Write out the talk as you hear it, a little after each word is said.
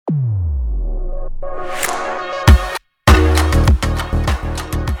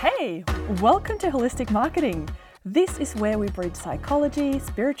Hey, welcome to Holistic Marketing. This is where we bridge psychology,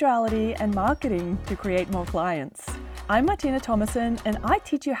 spirituality, and marketing to create more clients. I'm Martina Thomason, and I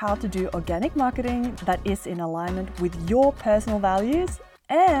teach you how to do organic marketing that is in alignment with your personal values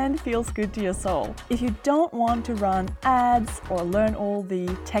and feels good to your soul. If you don't want to run ads or learn all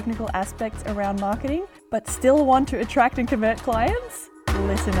the technical aspects around marketing, but still want to attract and convert clients,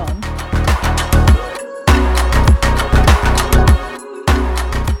 listen on.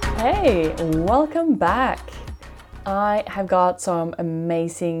 Hey, welcome back. I have got some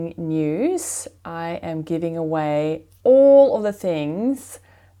amazing news. I am giving away all of the things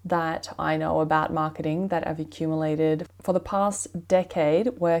that I know about marketing that I've accumulated for the past decade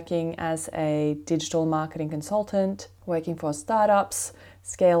working as a digital marketing consultant, working for startups,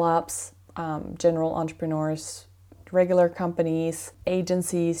 scale-ups, general entrepreneurs, regular companies,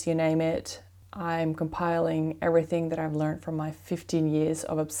 agencies, you name it. I'm compiling everything that I've learned from my 15 years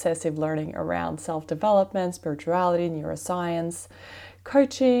of obsessive learning around self-development, spirituality, neuroscience,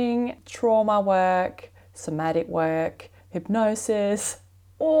 coaching, trauma work, somatic work, hypnosis,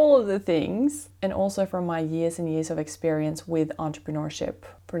 all of the things, and also from my years and years of experience with entrepreneurship.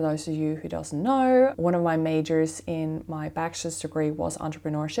 For those of you who doesn't know, one of my majors in my bachelor's degree was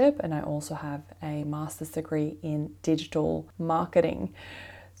entrepreneurship, and I also have a master's degree in digital marketing.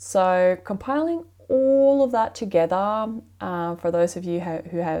 So compiling all of that together, for those of you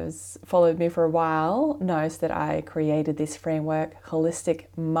who has followed me for a while, knows that I created this framework, Holistic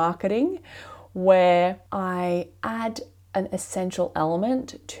Marketing, where I add an essential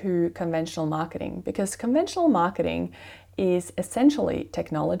element to conventional marketing, because conventional marketing is essentially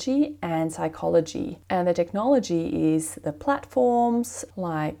technology and psychology. And the technology is the platforms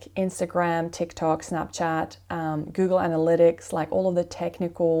like Instagram, TikTok, Snapchat, Google Analytics, like all of the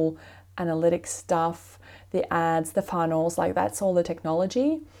technical analytics stuff, the ads, the funnels, like that's all the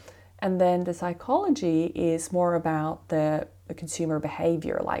technology. And then the psychology is more about the consumer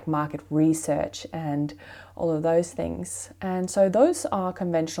behavior, like market research and all of those things. And so those are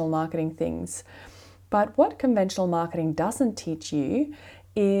conventional marketing things. But what conventional marketing doesn't teach you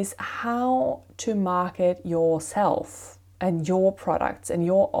is how to market yourself and your products and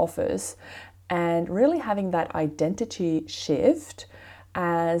your offers, and really having that identity shift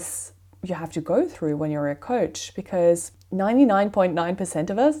as you have to go through when you're a coach, because 99.9%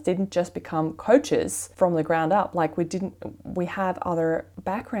 of us didn't just become coaches from the ground up. Like we have other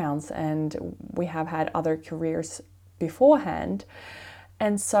backgrounds and we have had other careers beforehand.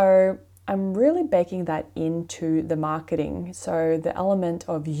 And so I'm really baking that into the marketing. So the element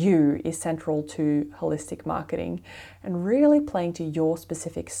of you is central to holistic marketing, and really playing to your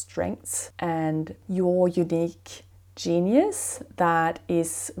specific strengths and your unique genius that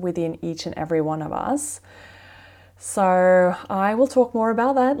is within each and every one of us. So I will talk more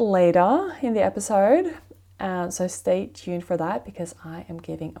about that later in the episode. So stay tuned for that, because I am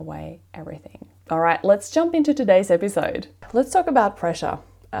giving away everything. All right, let's jump into today's episode. Let's talk about pressure.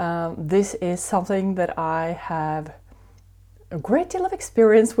 This is something that I have a great deal of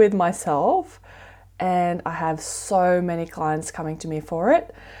experience with myself, and I have so many clients coming to me for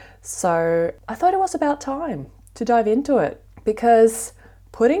it. So I thought it was about time to dive into it, because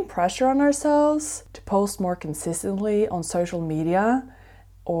putting pressure on ourselves to post more consistently on social media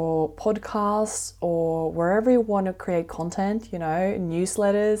or podcasts or wherever you want to create content,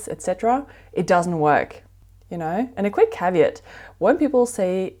 newsletters, etc., it doesn't work. And a quick caveat, when people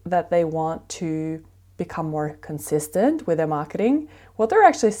say that they want to become more consistent with their marketing, what they're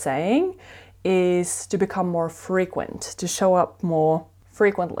actually saying is to become more frequent, to show up more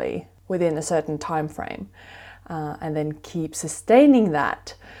frequently within a certain time frame, and then keep sustaining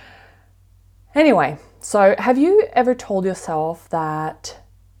that. Anyway, so have you ever told yourself that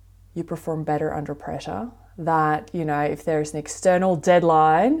you perform better under pressure? That, if there's an external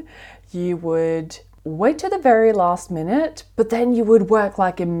deadline, you would wait to the very last minute, but then you would work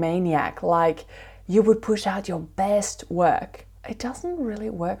like a maniac, like you would push out your best work. It doesn't really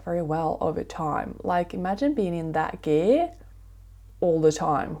work very well over time. Like imagine being in that gear all the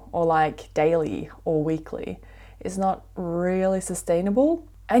time, or like daily or weekly. It's not really sustainable.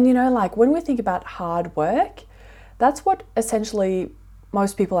 And like when we think about hard work, that's what essentially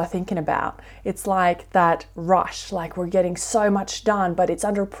most people are thinking about. It's like that rush, like we're getting so much done, but it's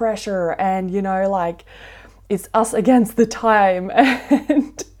under pressure, and like it's us against the time.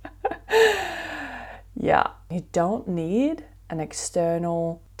 And yeah, you don't need an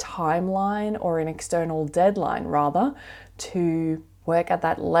external timeline or an external deadline, rather, to work at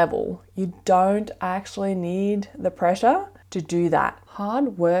that level. You don't actually need the pressure to do that.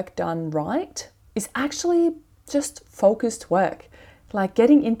 Hard work done right is actually just focused work. like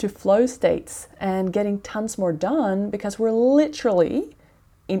getting into flow states and getting tons more done because we're literally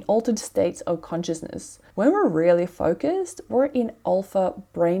in altered states of consciousness. When we're really focused, we're in alpha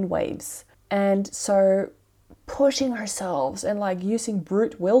brain waves. And so pushing ourselves and like using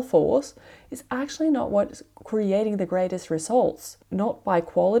brute will force is actually not what's creating the greatest results. Not by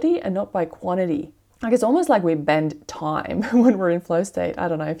quality and not by quantity. Like it's almost like we bend time when we're in flow state. I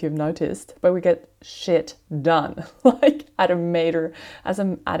don't know if you've noticed, but we get shit done like at a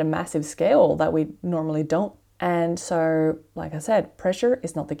massive scale that we normally don't. And so, like I said, pressure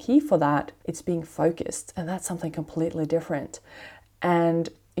is not the key for that. It's being focused, and that's something completely different. And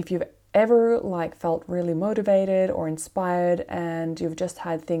if you've ever like felt really motivated or inspired and you've just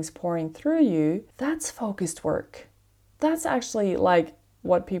had things pouring through you, that's focused work. That's actually like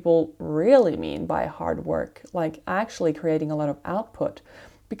what people really mean by hard work, like actually creating a lot of output.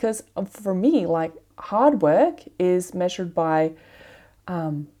 Because for me, like hard work is measured by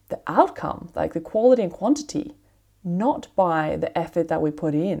the outcome, like the quality and quantity, not by the effort that we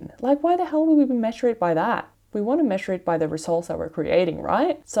put in. Like, why the hell would we measure it by that? We want to measure it by the results that we're creating,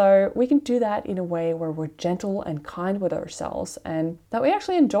 right? So we can do that in a way where we're gentle and kind with ourselves and that we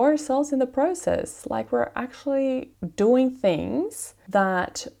actually enjoy ourselves in the process. Like we're actually doing things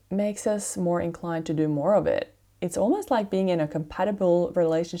that makes us more inclined to do more of it. It's almost like being in a compatible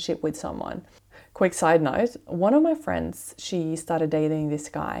relationship with someone. Quick side note, one of my friends, she started dating this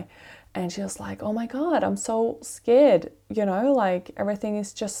guy and she was like, oh my God, I'm so scared, like everything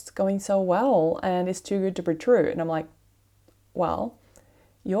is just going so well and it's too good to be true. And I'm like, well,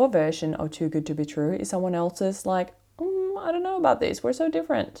 your version of too good to be true is someone else's like, I don't know about this, we're so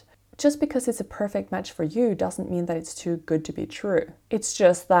different. Just because it's a perfect match for you doesn't mean that it's too good to be true. It's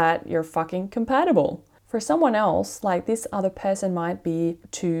just that you're fucking compatible. For someone else, like this other person might be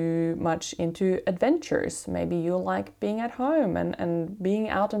too much into adventures. Maybe you like being at home and being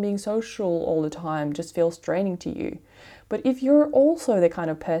out and being social all the time just feels draining to you. But if you're also the kind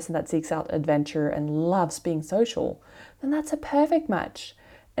of person that seeks out adventure and loves being social, then that's a perfect match.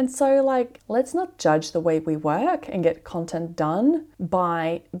 And so like, let's not judge the way we work and get content done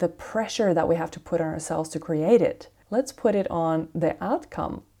by the pressure that we have to put on ourselves to create it. Let's put it on the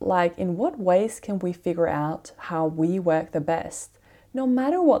outcome. Like, in what ways can we figure out how we work the best? No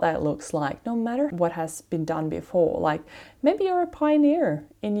matter what that looks like, no matter what has been done before. Like, maybe you're a pioneer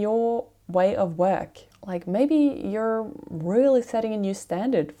in your way of work. Like, maybe you're really setting a new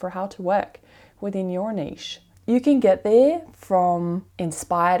standard for how to work within your niche. You can get there from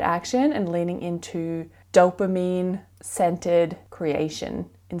inspired action and leaning into dopamine-centered creation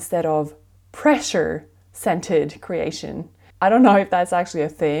instead of pressure-centered creation. I don't know if that's actually a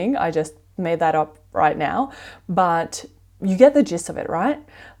thing. I just made that up right now, but you get the gist of it, right?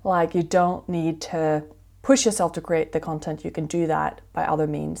 Like, you don't need to push yourself to create the content. You can do that by other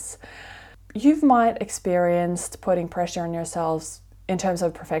means. You might experienced putting pressure on yourselves in terms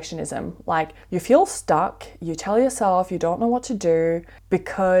of perfectionism. Like, you feel stuck, you tell yourself you don't know what to do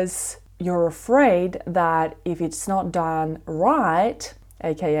because you're afraid that if it's not done right,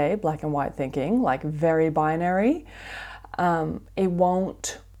 aka black and white thinking, like very binary, it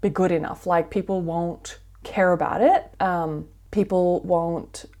won't be good enough. Like, people won't care about it. People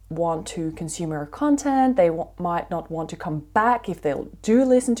won't want to consume your content. They might not want to come back if they do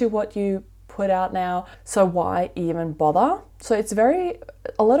listen to what you put out now. So why even bother? So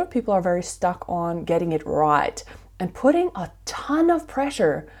a lot of people are very stuck on getting it right and putting a ton of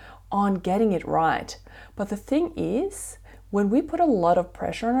pressure on getting it right. But the thing is, when we put a lot of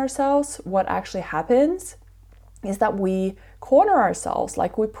pressure on ourselves, what actually happens is that we corner ourselves,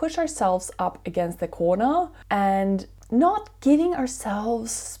 like we push ourselves up against the corner and not giving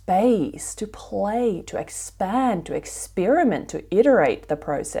ourselves space to play, to expand, to experiment, to iterate the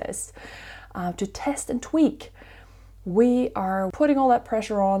process, to test and tweak. We are putting all that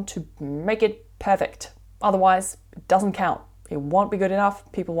pressure on to make it perfect. Otherwise, it doesn't count. It won't be good enough.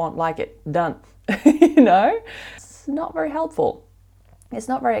 People won't like it. Done. It's not very helpful. It's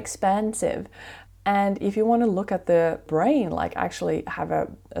not very expansive. And if you want to look at the brain, like actually have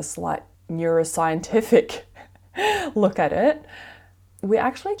a slight neuroscientific look at it, we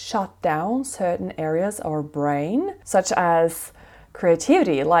actually shut down certain areas of our brain, such as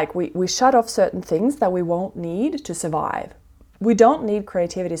creativity. Like we shut off certain things that we won't need to survive. We don't need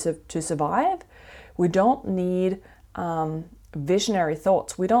creativity to survive. We don't need visionary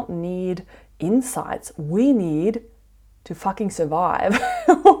thoughts. We don't need insights. We need to fucking survive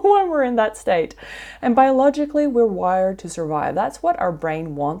when we're in that state. And biologically, we're wired to survive. That's what our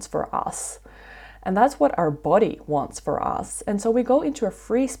brain wants for us. And that's what our body wants for us. And so we go into a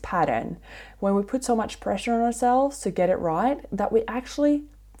freeze pattern when we put so much pressure on ourselves to get it right that we actually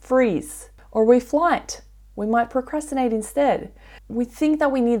freeze or we flight. We might procrastinate instead. We think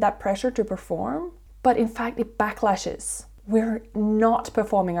that we need that pressure to perform, but in fact it backlashes. We're not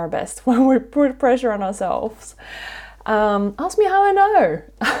performing our best when we put pressure on ourselves. Ask me how I know.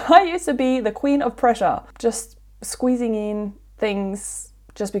 I used to be the queen of pressure, just squeezing in things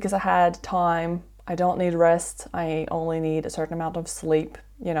just because I had time. I don't need rest. I only need a certain amount of sleep,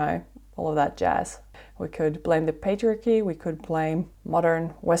 all of that jazz. We could blame the patriarchy. We could blame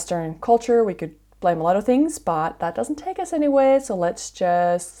modern Western culture. We could blame a lot of things, but that doesn't take us anywhere. So let's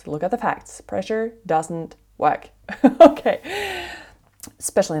just look at the facts. Pressure doesn't work. Okay.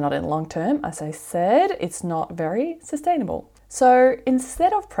 Especially not in the long term. As I said, it's not very sustainable. So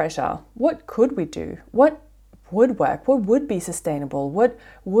instead of pressure, what could we do? What would work? What would be sustainable? What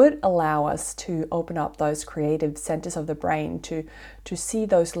would allow us to open up those creative centers of the brain, to see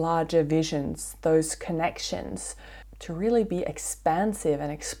those larger visions, those connections, to really be expansive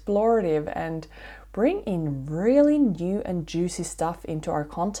and explorative and bring in really new and juicy stuff into our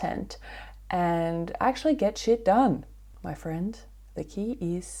content and actually get shit done? My friend, the key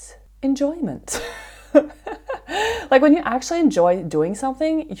is enjoyment. Like when you actually enjoy doing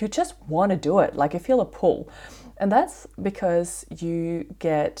something, you just want to do it. Like you feel a pull. And that's because you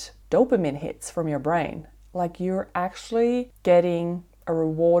get dopamine hits from your brain. Like you're actually getting a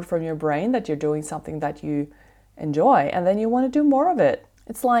reward from your brain that you're doing something that you enjoy, and then you want to do more of it.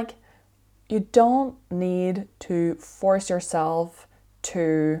 It's like you don't need to force yourself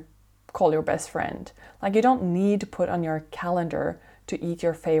to call your best friend. Like you don't need to put on your calendar to eat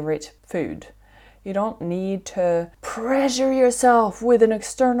your favorite food. You don't need to pressure yourself with an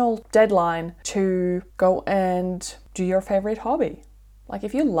external deadline to go and do your favorite hobby. Like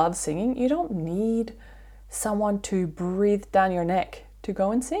if you love singing, you don't need someone to breathe down your neck to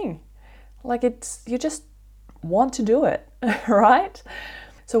go and sing. Like you just want to do it, right?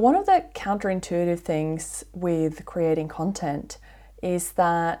 So one of the counterintuitive things with creating content is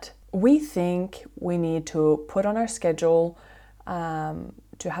that we think we need to put on our schedule,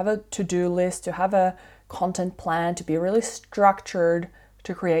 to have a to-do list, to have a content plan, to be really structured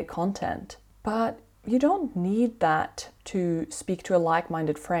to create content. But you don't need that to speak to a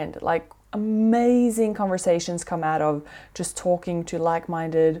like-minded friend. Like amazing conversations come out of just talking to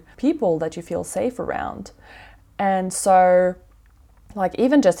like-minded people that you feel safe around. And so like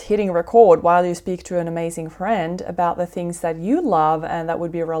even just hitting record while you speak to an amazing friend about the things that you love and that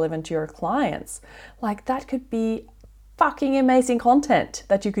would be relevant to your clients, like that could be fucking amazing content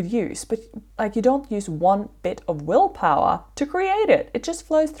that you could use. But like you don't use one bit of willpower to create it. It just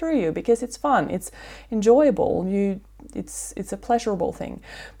flows through you because it's fun, it's enjoyable, it's a pleasurable thing.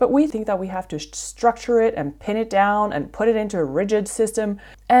 But we think that we have to structure it and pin it down and put it into a rigid system.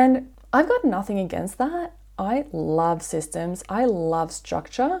 And I've got nothing against that. I love systems, I love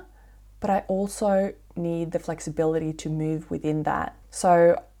structure, but I also need the flexibility to move within that.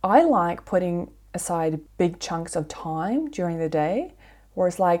 So I like putting aside big chunks of time during the day, where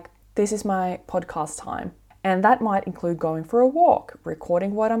it's like, this is my podcast time. And that might include going for a walk,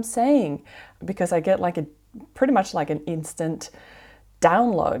 recording what I'm saying, because I get like pretty much like an instant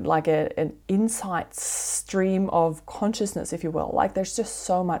download, like an insight stream of consciousness, if you will. Like there's just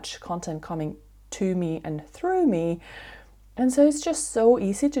so much content coming to me and through me. And so it's just so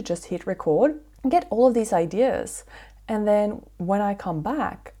easy to just hit record and get all of these ideas. And then when I come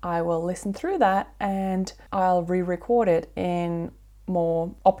back, I will listen through that and I'll re-record it in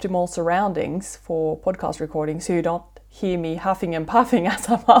more optimal surroundings for podcast recording, so you don't hear me huffing and puffing as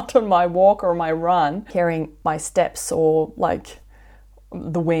I'm out on my walk or my run, hearing my steps or like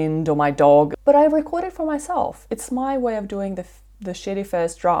the wind or my dog. But I record it for myself. It's my way of doing the shitty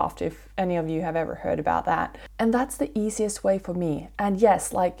first draft, if any of you have ever heard about that. And that's the easiest way for me. And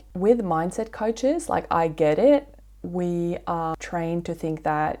yes, like with mindset coaches, like I get it. We are trained to think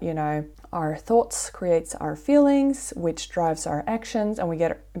that, our thoughts creates our feelings, which drives our actions, and we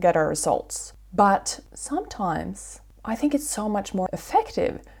get our results. But sometimes I think it's so much more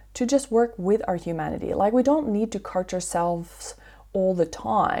effective to just work with our humanity. Like we don't need to coach ourselves all the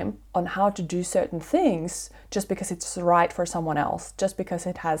time on how to do certain things just because it's right for someone else, just because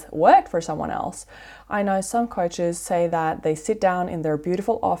it has worked for someone else. I know some coaches say that they sit down in their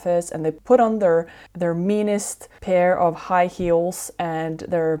beautiful office and they put on their meanest pair of high heels and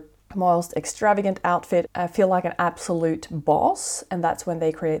their most extravagant outfit, feel like an absolute boss, and that's when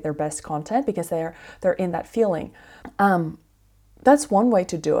they create their best content because they're in that feeling. That's one way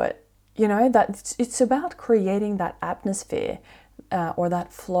to do it. That it's about creating that atmosphere or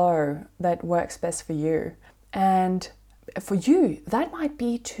that flow that works best for you. And for you, that might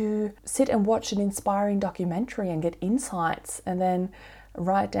be to sit and watch an inspiring documentary and get insights and then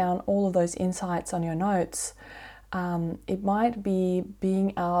write down all of those insights on your notes. It might be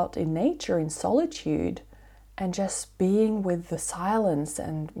being out in nature in solitude and just being with the silence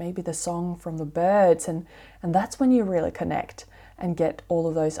and maybe the song from the birds. And that's when you really connect and get all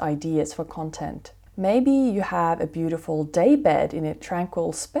of those ideas for content. Maybe you have a beautiful daybed in a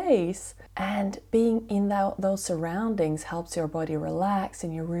tranquil space, and being in those surroundings helps your body relax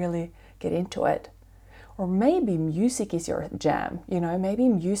and you really get into it. Or maybe music is your jam. Maybe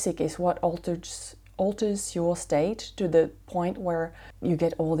music is what alters your state to the point where you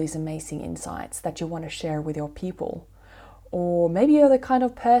get all these amazing insights that you want to share with your people. Or maybe you're the kind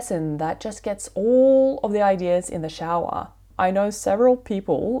of person that just gets all of the ideas in the shower. I know several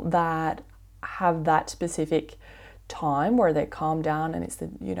people that have that specific time where they calm down and it's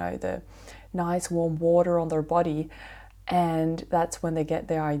the nice warm water on their body, and that's when they get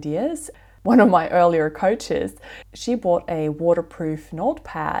their ideas. One of my earlier coaches, she bought a waterproof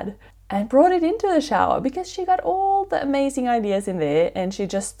notepad and brought it into the shower because she got all the amazing ideas in there and she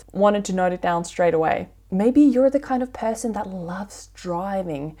just wanted to note it down straight away. Maybe you're the kind of person that loves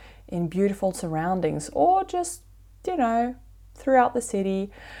driving in beautiful surroundings, or just, throughout the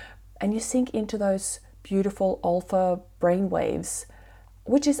city, and you sink into those beautiful alpha brainwaves,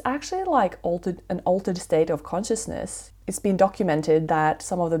 which is actually like an altered state of consciousness. It's been documented that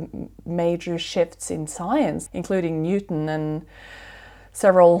some of the major shifts in science, including Newton and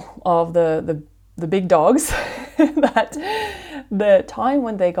several of the big dogs, that the time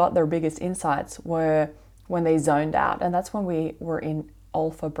when they got their biggest insights were when they zoned out. And that's when we were in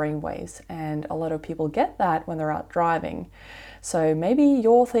alpha brainwaves. And a lot of people get that when they're out driving. So maybe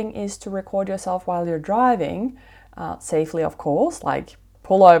your thing is to record yourself while you're driving, safely, of course, like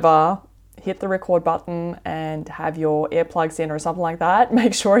pull over, hit the record button and have your earplugs in or something like that.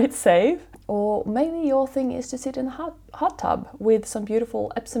 Make sure it's safe. Or maybe your thing is to sit in a hot tub with some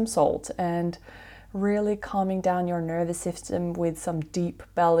beautiful Epsom salt and really calming down your nervous system with some deep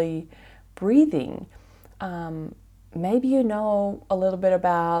belly breathing. Maybe you know a little bit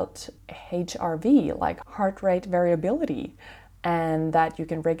about HRV, like heart rate variability, and that you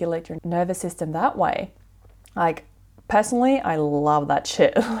can regulate your nervous system that way. Like, personally, I love that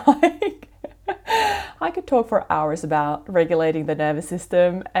shit. Like, I could talk for hours about regulating the nervous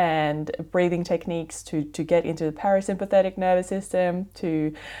system and breathing techniques to get into the parasympathetic nervous system,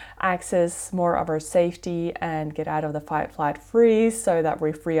 to access more of our safety and get out of the fight, flight, freeze so that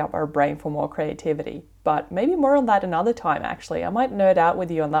we free up our brain for more creativity. But maybe more on that another time, actually. I might nerd out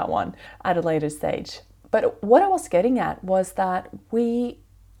with you on that one at a later stage. But what I was getting at was that we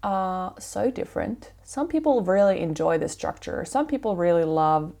are so different. Some people really enjoy the structure. Some people really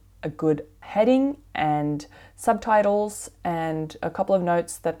love a good heading and subtitles and a couple of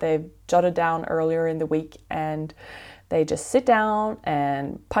notes that they've jotted down earlier in the week, and they just sit down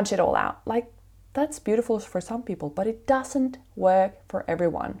and punch it all out. Like, that's beautiful for some people, but it doesn't work for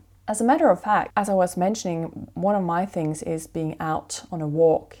everyone. As a matter of fact, as I was mentioning, one of my things is being out on a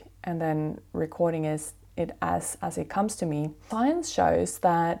walk and then recording it as it comes to me. Science shows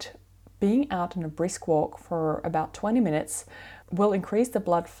that being out on a brisk walk for about 20 minutes will increase the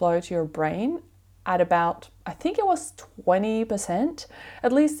blood flow to your brain at about, I think it was 20%.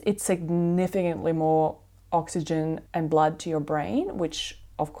 At least it's significantly more oxygen and blood to your brain, which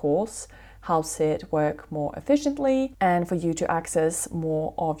of course helps it work more efficiently and for you to access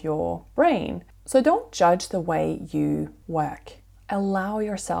more of your brain. So don't judge the way you work. Allow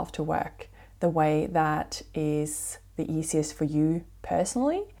yourself to work the way that is the easiest for you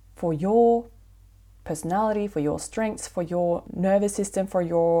personally, for your personality, for your strengths, for your nervous system, for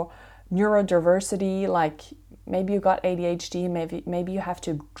your neurodiversity. Like, maybe you got ADHD, maybe you have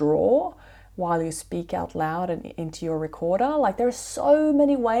to draw while you speak out loud and into your recorder. Like, there's so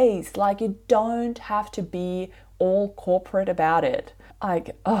many ways. Like, you don't have to be all corporate about it.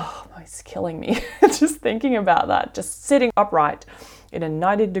 Like, oh, it's killing me just thinking about that. Just sitting upright in a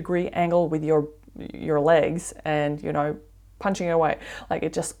 90-degree angle with your legs and, punching away. Like,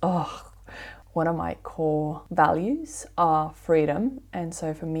 it just, one of my core values are freedom. And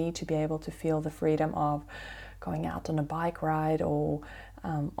so for me to be able to feel the freedom of going out on a bike ride or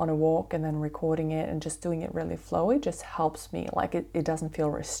on a walk and then recording it and just doing it really flowy just helps me. Like, it doesn't feel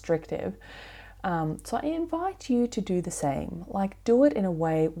restrictive. So I invite you to do the same. Like, do it in a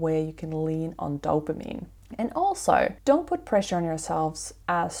way where you can lean on dopamine. And also, don't put pressure on yourselves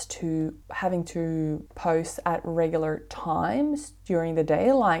as to having to post at regular times during the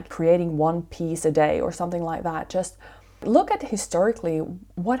day, like creating one piece a day or something like that. Just Look at historically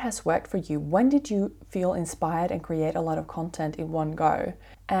what has worked for you. When did you feel inspired and create a lot of content in one go?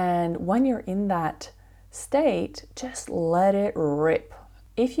 And when you're in that state, just let it rip.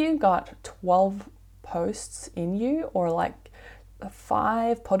 If you got 12 posts in you, or like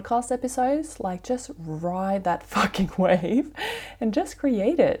 5 podcast episodes, like just ride that fucking wave and just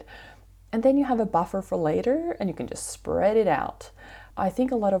create it. And then you have a buffer for later and you can just spread it out. I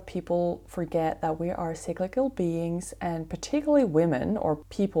think a lot of people forget that we are cyclical beings, and particularly women or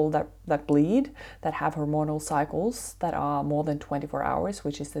people that bleed, that have hormonal cycles that are more than 24 hours,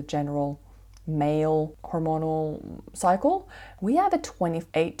 which is the general male hormonal cycle. We have a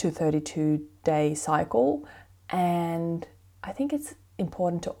 28 to 32 day cycle, and I think it's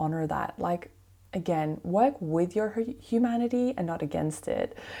important to honor that. Like, again, work with your humanity and not against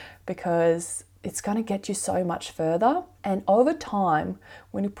it, because it's going to get you so much further. And over time,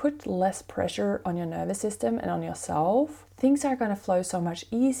 when you put less pressure on your nervous system and on yourself, things are going to flow so much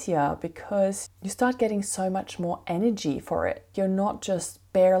easier, because you start getting so much more energy for it. You're not just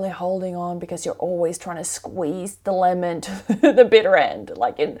barely holding on because you're always trying to squeeze the lemon to the bitter end.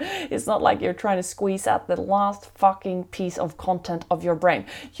 Like, it's not like you're trying to squeeze out the last fucking piece of content of your brain.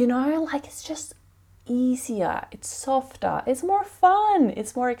 You know, like, it's just easier, it's softer, it's more fun,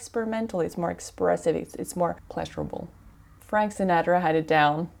 it's more experimental, it's more expressive, it's more pleasurable. Frank Sinatra had it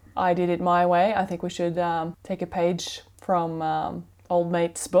down. I did it my way. I think we should take a page from Old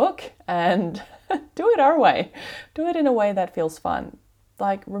Mate's book and do it our way. Do it in a way that feels fun.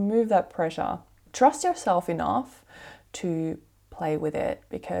 Like, remove that pressure. Trust yourself enough to play with it,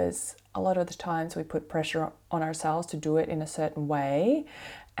 because a lot of the times we put pressure on ourselves to do it in a certain way,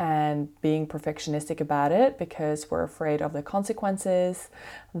 and being perfectionistic about it because we're afraid of the consequences,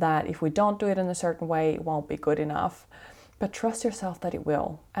 that if we don't do it in a certain way, it won't be good enough. But trust yourself that it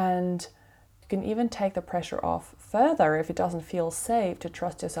will. And you can even take the pressure off further if it doesn't feel safe to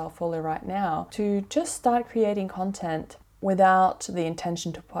trust yourself fully right now, to just start creating content without the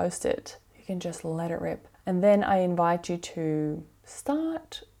intention to post it. You can just let it rip. And then I invite you to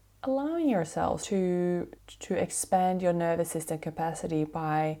start allowing yourself to expand your nervous system capacity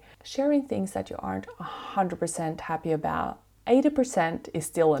by sharing things that you aren't 100% happy about. 80% is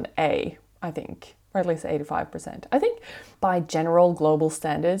still an A, I think, or at least 85%. I think by general global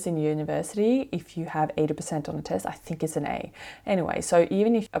standards in university, if you have 80% on a test, I think it's an A. Anyway, so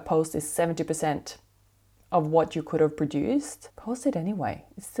even if a post is 70% of what you could have produced, post it anyway.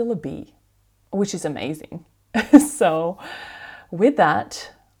 It's still a B, which is amazing. So with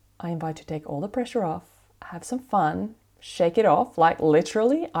that, I invite you to take all the pressure off, have some fun, shake it off. Like,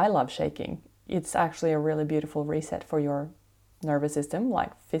 literally, I love shaking. It's actually a really beautiful reset for your nervous system,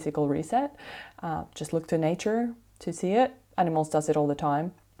 like physical reset. Just look to nature to see it. Animals does it all the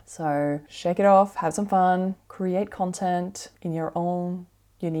time. So shake it off, have some fun, create content in your own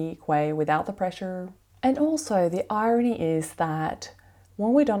unique way without the pressure. And also, the irony is that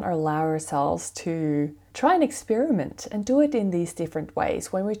when we don't allow ourselves to try and experiment and do it in these different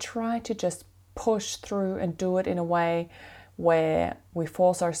ways, when we try to just push through and do it in a way where we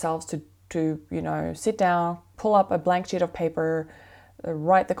force ourselves to sit down, pull up a blank sheet of paper,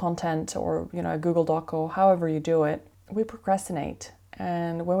 write the content, or, a Google Doc, or however you do it, we procrastinate.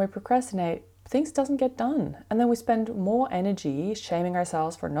 And when we procrastinate, things doesn't get done. And then we spend more energy shaming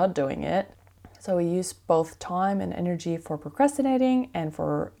ourselves for not doing it. So we use both time and energy for procrastinating and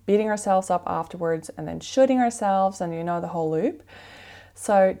for beating ourselves up afterwards and then shooting ourselves, and the whole loop.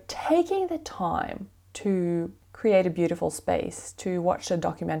 So taking the time to create a beautiful space, to watch a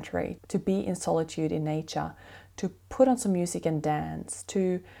documentary, to be in solitude in nature, to put on some music and dance,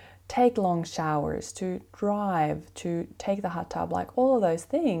 to take long showers, to drive, to take the hot tub, like all of those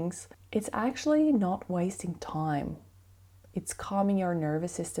things, it's actually not wasting time. It's calming your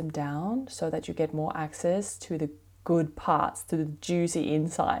nervous system down so that you get more access to the good parts, to the juicy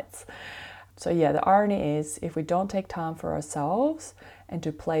insights. So yeah, the irony is, if we don't take time for ourselves and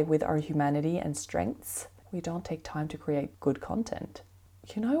to play with our humanity and strengths, we don't take time to create good content.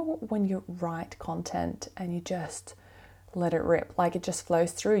 When you write content and you just let it rip, like it just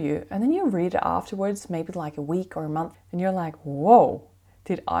flows through you, and then you read it afterwards, maybe like a week or a month, and you're like, whoa,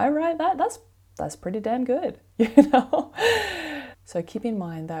 did I write that? That's pretty damn good, So keep in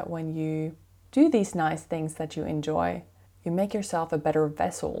mind that when you do these nice things that you enjoy, you make yourself a better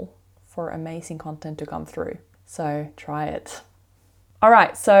vessel for amazing content to come through. So try it. All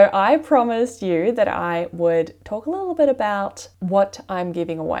right, so I promised you that I would talk a little bit about what I'm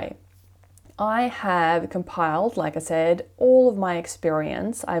giving away. I have compiled, like I said, all of my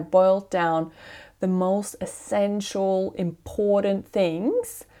experience. I've boiled down the most essential, important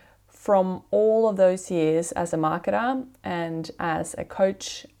things from all of those years as a marketer and as a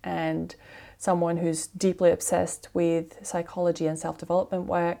coach and someone who's deeply obsessed with psychology and self-development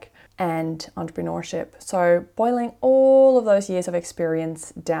work and entrepreneurship. So boiling all of those years of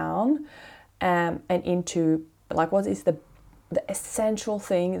experience down and into like what is the essential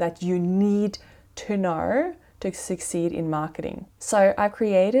thing that you need to know to succeed in marketing. So I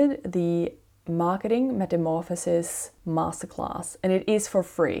created the Marketing Metamorphosis Masterclass, and it is for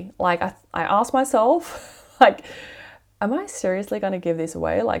free. Like I asked myself, like, am I seriously going to give this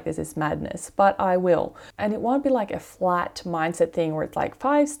away? Like, this is madness, but I will. And it won't be like a flat mindset thing where it's like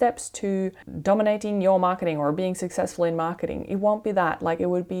 5 steps to dominating your marketing or being successful in marketing. It won't be that. Like, it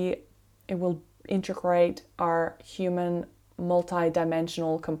will integrate our human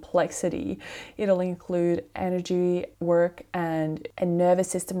multi-dimensional complexity. It'll include energy work and nervous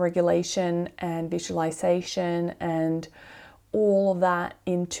system regulation and visualization and all of that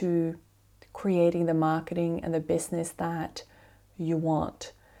into creating the marketing and the business that you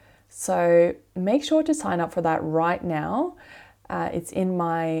want. So make sure to sign up for that right now. It's in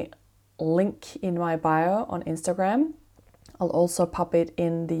my link in my bio on Instagram. I'll also pop it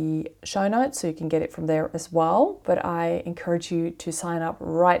in the show notes so you can get it from there as well. But I encourage you to sign up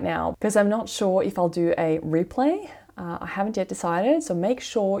right now because I'm not sure if I'll do a replay. I haven't yet decided. So make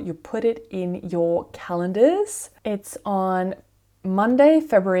sure you put it in your calendars. It's on Monday,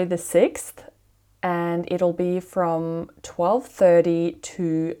 February the 6th, and it'll be from 12:30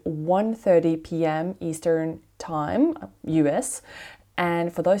 to 1:30 p.m. Eastern Time, US.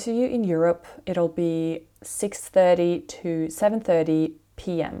 And for those of you in Europe, it'll be 6:30 to 7:30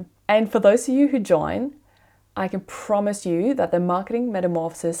 p.m. And for those of you who join, I can promise you that the Marketing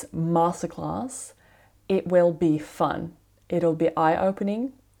Metamorphosis Masterclass, it will be fun. It'll be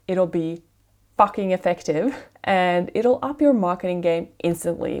eye-opening. It'll be fucking effective. And it'll up your marketing game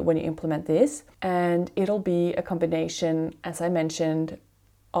instantly when you implement this. And it'll be a combination, as I mentioned,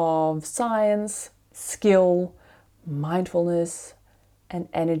 of science, skill, mindfulness, and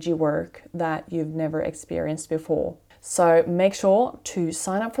energy work that you've never experienced before. So make sure to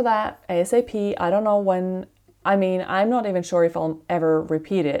sign up for that ASAP. I don't know when, I'm not even sure if I'll ever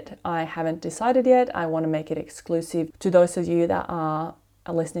repeat it. I haven't decided yet. I want to make it exclusive to those of you that are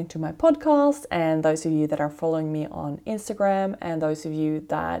listening to my podcast and those of you that are following me on Instagram and those of you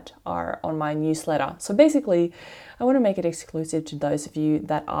that are on my newsletter. So basically, I want to make it exclusive to those of you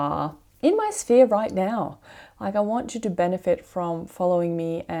that are in my sphere right now. Like, I want you to benefit from following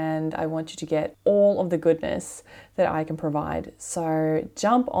me and I want you to get all of the goodness that I can provide. So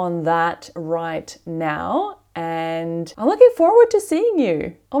jump on that right now and I'm looking forward to seeing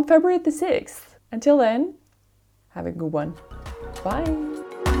you on February the 6th. Until then, have a good one. Bye.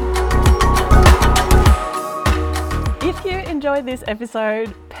 If you enjoyed this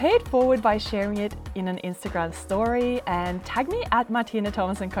episode, pay it forward by sharing it in an Instagram story and tag me at Martina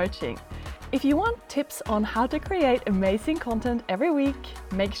Thomason Coaching. If you want tips on how to create amazing content every week,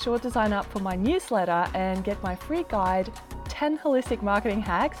 make sure to sign up for my newsletter and get my free guide, 10 holistic marketing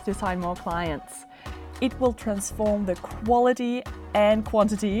hacks to sign more clients. It will transform the quality and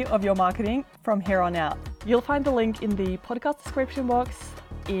quantity of your marketing from here on out. You'll find the link in the podcast description box,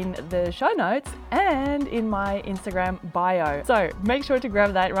 in the show notes, and in my Instagram bio. So make sure to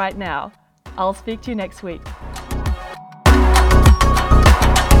grab that right now. I'll speak to you next week.